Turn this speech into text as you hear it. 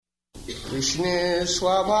Krishna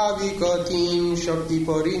Swabhavikatim Shakti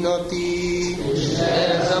Parinati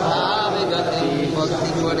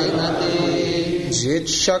Jit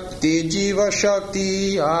Shakti Jiva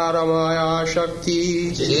Shakti Aramaya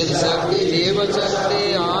Shakti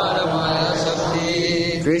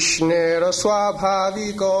Krishna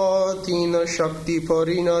Swabhavikatim Shakti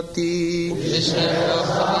Parinati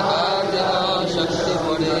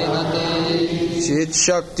Chit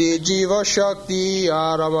Shakti Jiva Shakti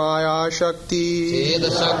Aramaya Shakti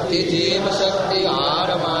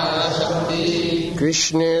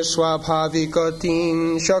Krishna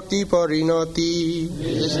Swabhavikatim Shakti Parinati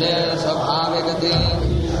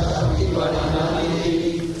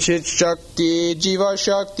Chit Shakti Jiva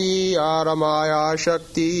Shakti Aramaya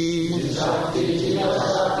Shakti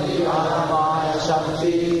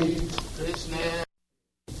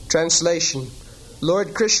Translation.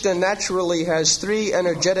 Lord Krishna naturally has three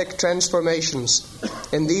energetic transformations,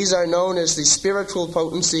 and these are known as the spiritual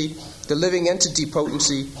potency, the living entity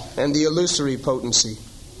potency, and the illusory potency.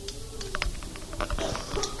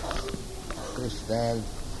 Krishna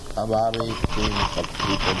Abhavi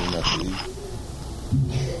Shakti Parinati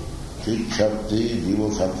Chit Shakti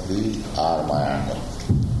Jiva Shakti Aramaya.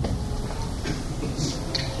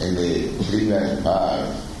 In the previous part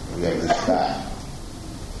we have discussed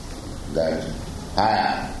that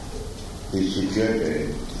fire is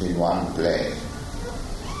situated in one place,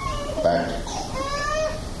 but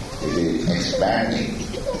it is expanding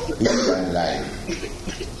heat and light.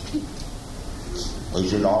 We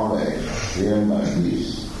should always remember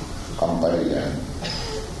this comparison,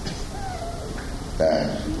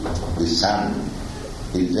 that the sun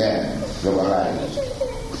is there localized,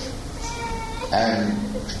 and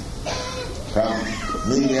from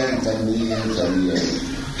millions and millions of years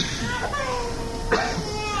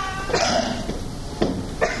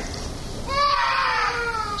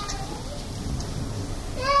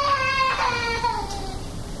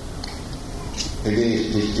it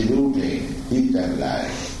is distributing heat and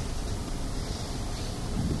light.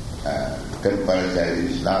 Temperature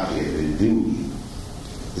is not yet reduced.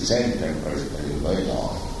 The same temperature is going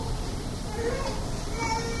on.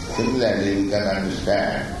 Similarly, we can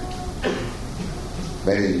understand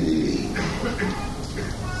very easily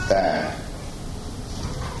that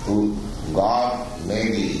God may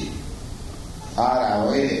be far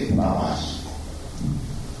away from us.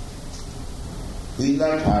 He is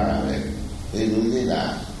not far away. He is within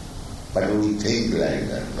us. But we think like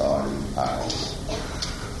that God is far away.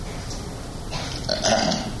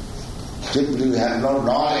 Simply we have no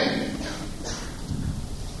knowledge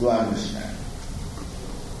to understand.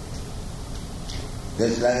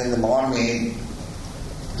 Just like in the morning,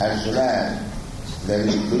 as soon as there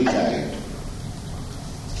is twilight,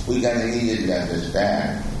 we can immediately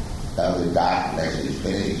understand now the darkness is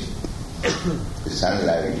finished, the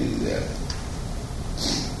sunlight is there.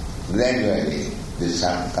 Gradually the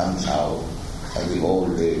sun comes out and the whole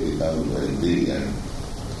day becomes very brilliant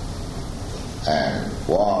and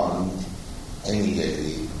warm.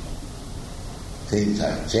 Immediately things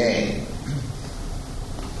are changed.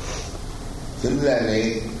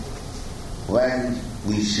 Similarly, when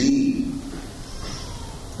we see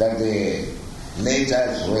that the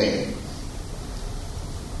nature's way,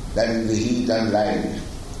 that is the heat and light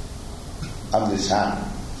of the sun,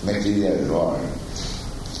 material world.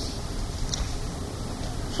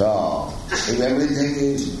 So, if everything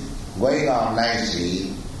is going on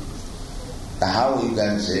nicely, how we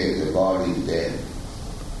can say the God is dead?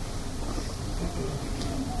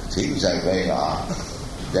 Things are going on.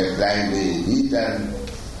 That like the heat and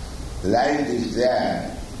light is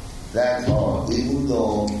there, therefore, even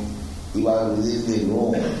though you are within the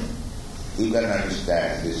room, you can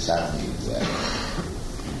understand the sun is there.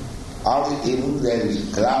 Or even there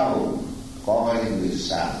is cloud covering the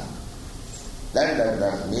sun, that does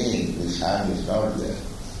not mean the sun is not there.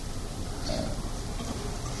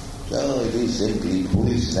 So it is simply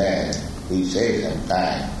foolishness. We say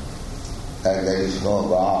sometimes that there is no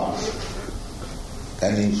God.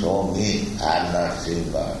 Can you show me? I have not seen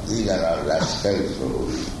God. These are all rascals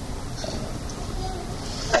rules.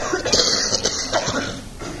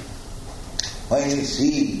 When you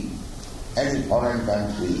see any foreign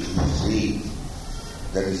country, you see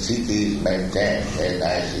that the city is maintained very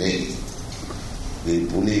nicely. The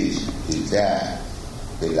police is there,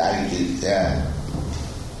 the light is there,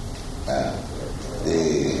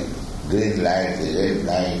 the green light, the red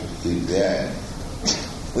light is there.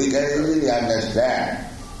 We can easily understand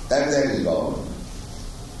that there is God.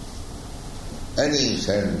 Any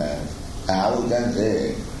sane man, how we can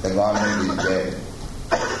say the government is dead?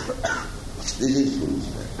 This is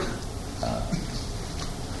foolishness.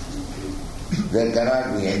 there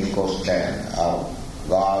cannot be any question of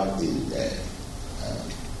God is there.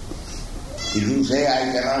 If you say,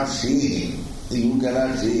 I cannot see him, you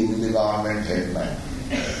cannot see him in the government statement.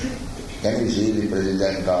 Can you see the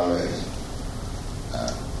president always?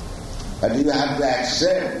 But you have to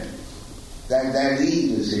accept that there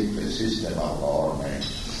is a system of government.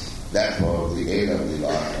 Therefore, the head of the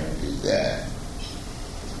government is there.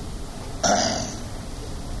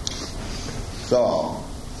 So,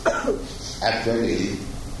 actually,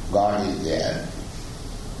 God is there,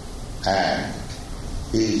 and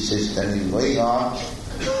his system is going on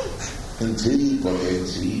in three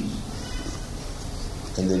potencies.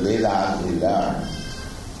 In the Vedas we learn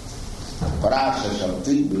Parasa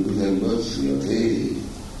Shakti Vividhavasya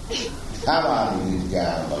Samani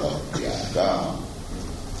Vidyana Balapya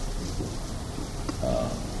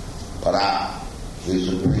Para, the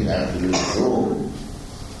Supreme Absolute Truth,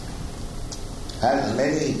 has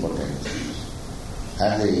many potencies,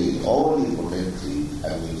 and the only potency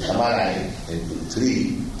has been summarized into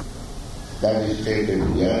three. That is stated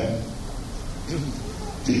here: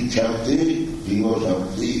 Chit Shakti, Jiva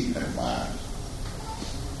Shakti, and Maya.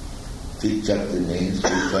 Chit Shakti means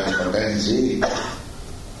spiritual potency,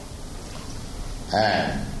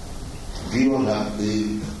 and Jiva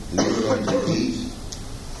Shakti, living entities.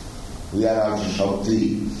 We are also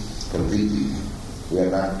Shakti, Prakriti. We are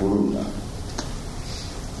not Purusha.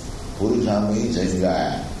 Purusha means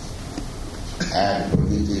enjoy, and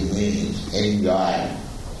Prakriti means enjoy.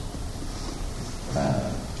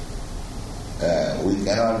 We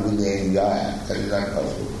cannot really enjoy, that is not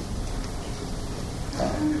possible.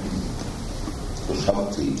 So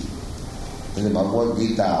Shakti. In the Bhagavad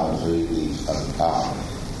Gita also it is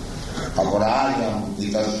Aparayam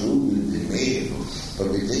itasu vidhime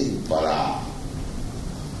prakriti para.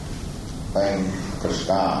 When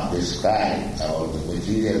Krishna described about the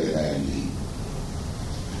material energy,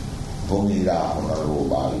 Bhumira Punaro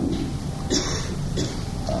Vayu,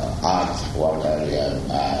 earth, water, air,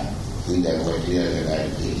 and these are material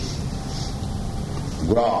energy,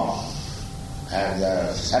 gross, and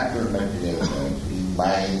the subtle material energy,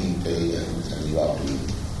 mind, intelligence, and yogi.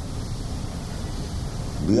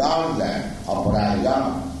 Beyond that,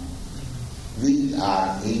 Aparayam, these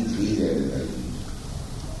are inferior energies.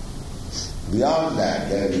 Beyond that,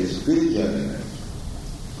 there is spiritual energy.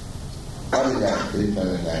 What is that spiritual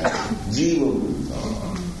energy? Jiva,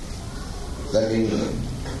 the living.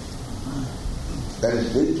 That is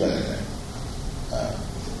spiritual energy.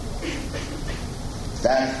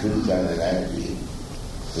 That spiritual energy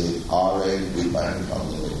is always different from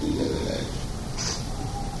the material energy.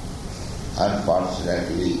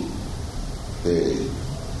 Unfortunately, the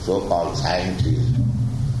so-called scientists,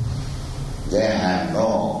 they have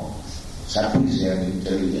no sufficient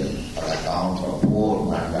intelligence on account of poor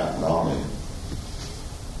mind of knowledge.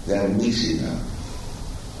 They are mixing up.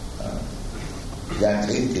 They are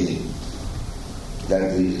thinking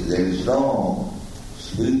that there is no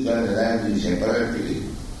spiritual energy separately,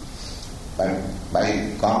 but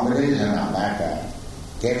by combination of matter,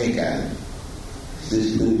 chemical,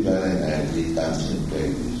 this spiritual energy comes into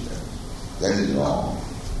existence. That is wrong.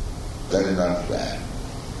 That is not fair.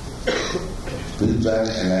 Spiritual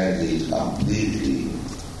energy is completely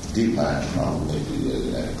different from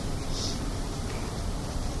material energy.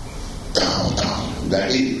 That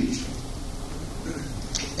is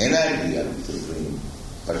energy of the Supreme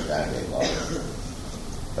Personality of God.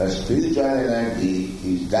 But spiritual energy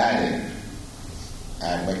is direct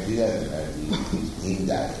and material energy is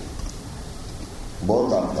indirect.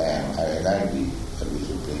 Both of them are energy of the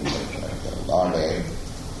Supreme Personality of Godhead.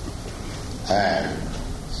 And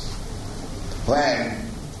when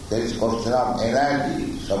there is question of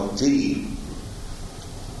energy, Shakti,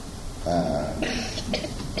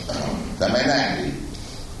 some energy,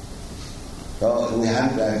 so we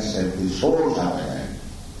have to accept the source of energy.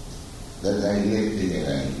 That is electric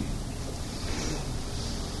energy.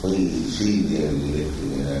 We see the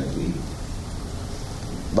electric energy,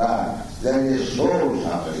 but there is a source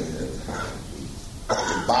of electric energy,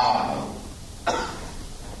 the power.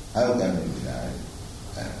 How can we deny it?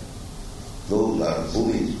 Those are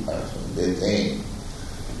foolish persons. They think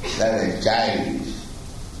that a child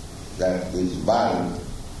that this bulb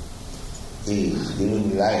is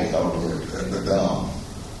giving light out of the ground.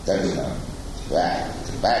 That is not fact.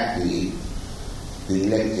 The fact is the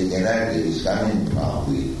electric energy is coming from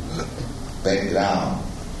the background,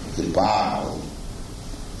 the power.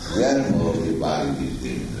 Therefore the bulb is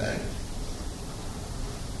giving light.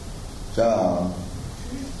 So,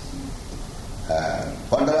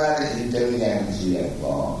 whatever intelligence we have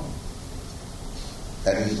got,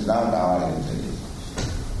 that is not our intelligence.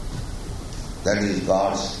 That is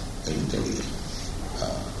God's intelligence.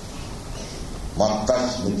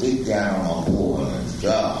 Mattas Mutityana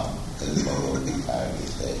Mapohananja, as Bhagavad Gita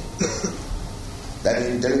says. That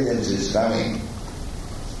intelligence is coming.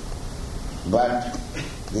 But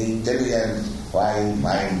the intelligence, why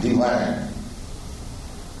mind different?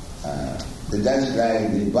 Just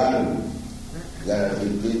like the bulb, there are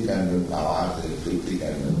 15 kinds of power, there are 50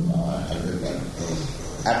 kinds of power, 100 kinds of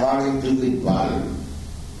power. According to the bulb,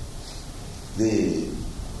 the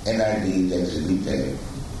energy is exhibited.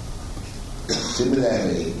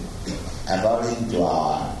 Similarly, according to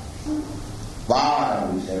our power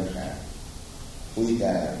of reception, we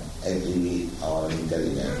can exhibit our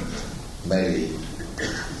intelligence very,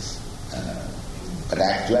 but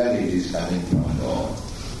actually it is coming from God.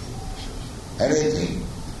 Anything,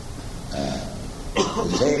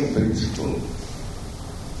 the same principle.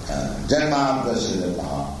 Janma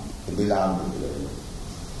Siddhata, to belong to the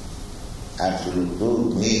absolute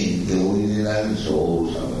truth means the original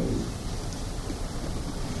soul summary.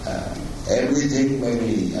 Everything may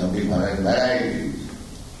be of different varieties,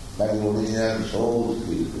 but the original soul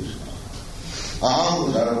is Krishna.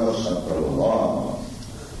 Aham sarvasya prabhava,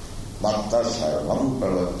 matta sarvam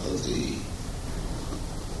pravartati.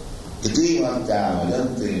 Iti matya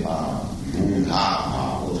vajante ma bhudha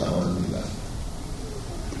bhutamandila.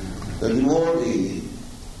 The devotee,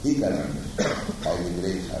 he can understand by the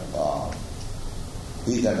grace of God.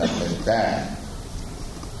 He can understand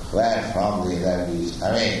where from the energy is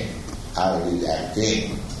coming, how it is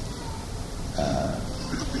acting.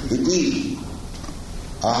 Iti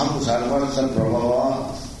aham sarvasya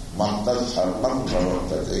prabhava matta sarvam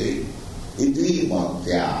pravartate iti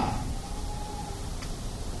matya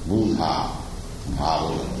budha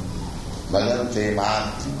bhava bhajante man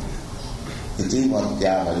iti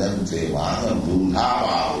matya bhajante man budha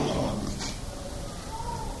bhava.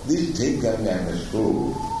 This thing can be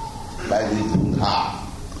understood by the Buddha.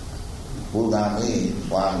 Buddha means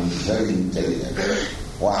one is very intelligent,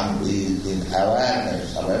 one is in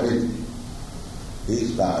awareness of everything. He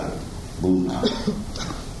is called Buddha.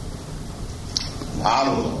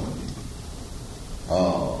 Bhava.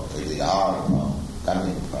 Oh, it is all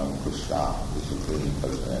coming from Krishna, the Supreme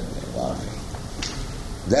Personality of Godhead.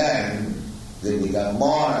 Then they become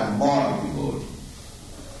more and more devoted.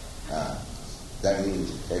 That is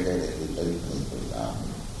stated in the Caritamrita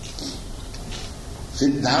Madhya.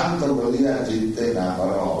 सिद्धांत बोलिया चित्ते ना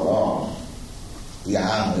करो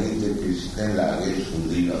यहाँ मृत कृष्ण लागे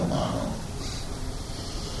सुधी न मानो.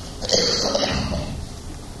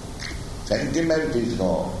 Sentiment is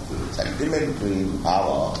no sentimentary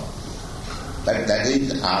power, but that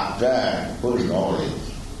is after full knowledge.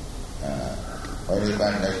 When you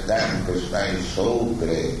understand Krishna is so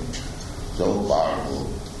great, so powerful,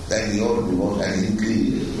 then your devotion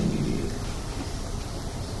increases immediately.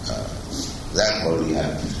 Therefore we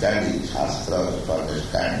have to study Shastras for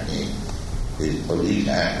understanding his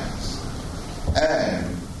position.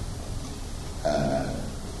 And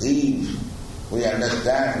if we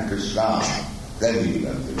understand Krishna, then we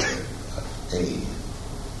become devoted.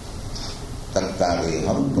 Tattare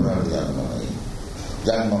ham punarjanmane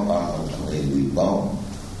janmapanam we bound.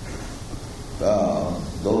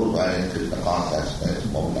 Those who are in Krishna consciousness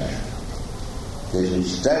movement, they should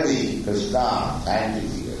study Krishna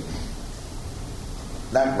scientifically,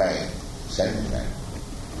 not by sentiment.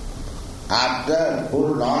 After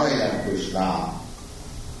full knowledge of Krishna,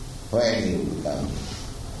 when you become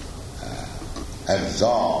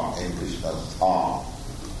absorbed in Krishna's thought,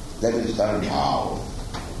 that is called bhava.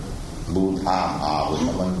 Buddha bhava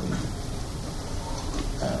samandhi.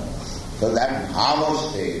 So that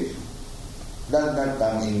bhava stage does not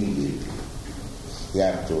come immediately. You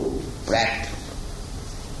have to practice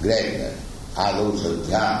greatness. Ado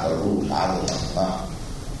sadhya taru sadhu samma.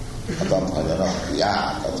 Tato bhajana kriya,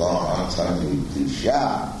 tato anasana vidishya,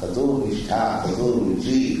 tato nishtha, tato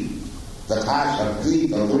ruchi, tatha shakti,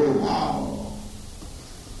 tato bhava.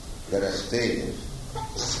 There are stages.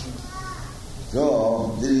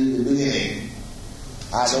 So, this is the beginning.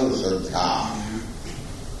 Ado sadhya.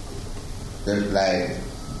 Just like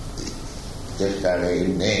yesterday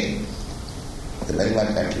evening, they very much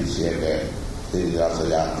appreciated the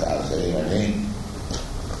Rasayatra ceremony,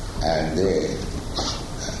 and they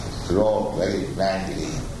wrote very frankly,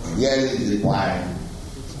 here is the point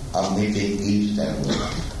of meeting East and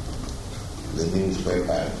West. The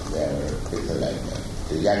newspapers, they were written like that.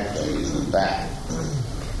 It actually is bad.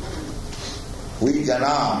 We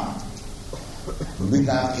cannot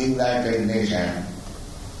become united nation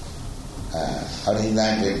or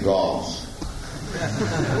united gods.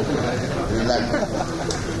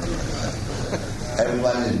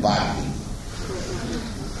 Everyone is barking.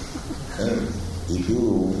 If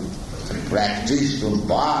you practice to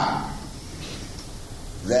bark,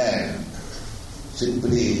 then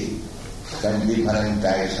simply some different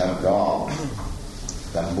types of dogs,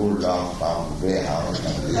 some bulldogs, some greyhounds,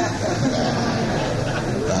 some this,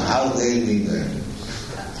 how they mean that?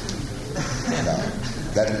 No,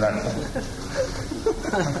 that's not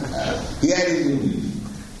here is the meaning.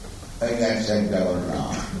 I can say down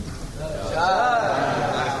now.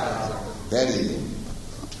 That is it.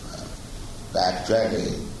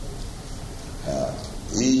 Actually,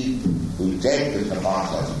 if we take the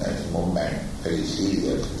consciousness movement very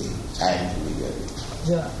seriously,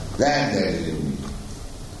 scientifically, then there is a meaning.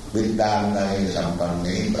 Viddhanai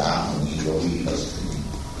sampanne brahmani yogi pastini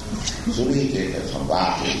suniteta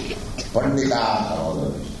sambhati pandita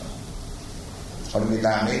samadharishta.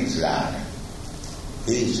 Pandita means learner.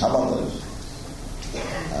 He is samadharishta.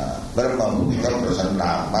 Brahma bhukta prasanna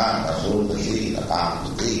mana sodhati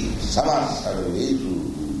nakamati samasarvesu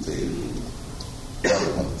bhutesu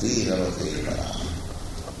bhakti ravate para.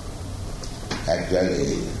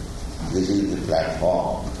 Actually, this is the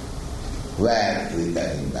platform where we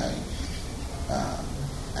can unite.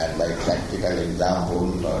 And by practical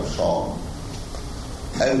examples or shown,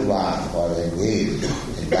 everyone was engaged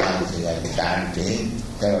in dancing and chanting,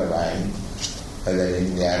 never mind whether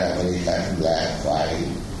Indian, American, black, white,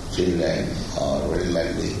 children or very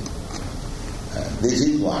lovely. This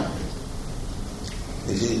is one.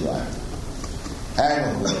 This is one.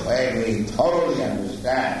 And when we thoroughly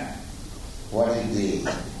understand what is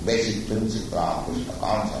the basic principle of Krishna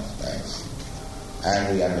consciousness,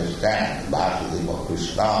 and we understand Bhaktivedanta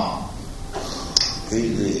Krishna is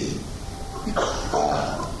the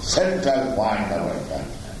central point of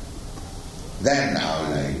attention, then our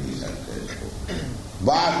life is successful.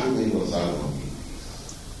 Bhaktivedanta Sarvami,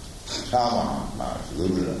 Sama,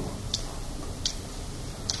 Lila.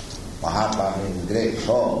 Mahatma means great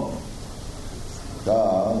soul.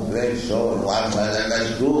 So, great soul, one has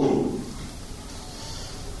understood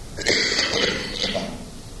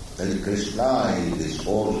that Krishna is the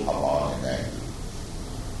source of all energy.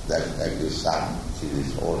 That's like the sun is the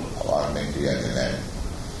source of all material energy.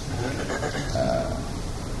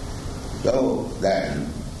 So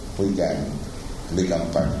then we can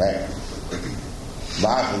become perfect.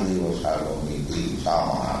 Vasudeva Sarvamiti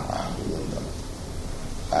Samahana.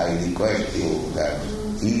 I request you that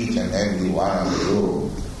each and every one of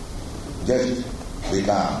you just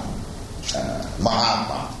become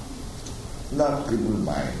Mahatma. Not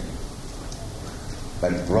cripple-minded,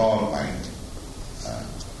 but broad-minded.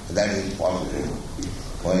 That is possible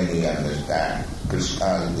when we understand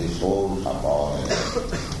Krishna is the source of all.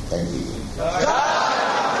 Thank you.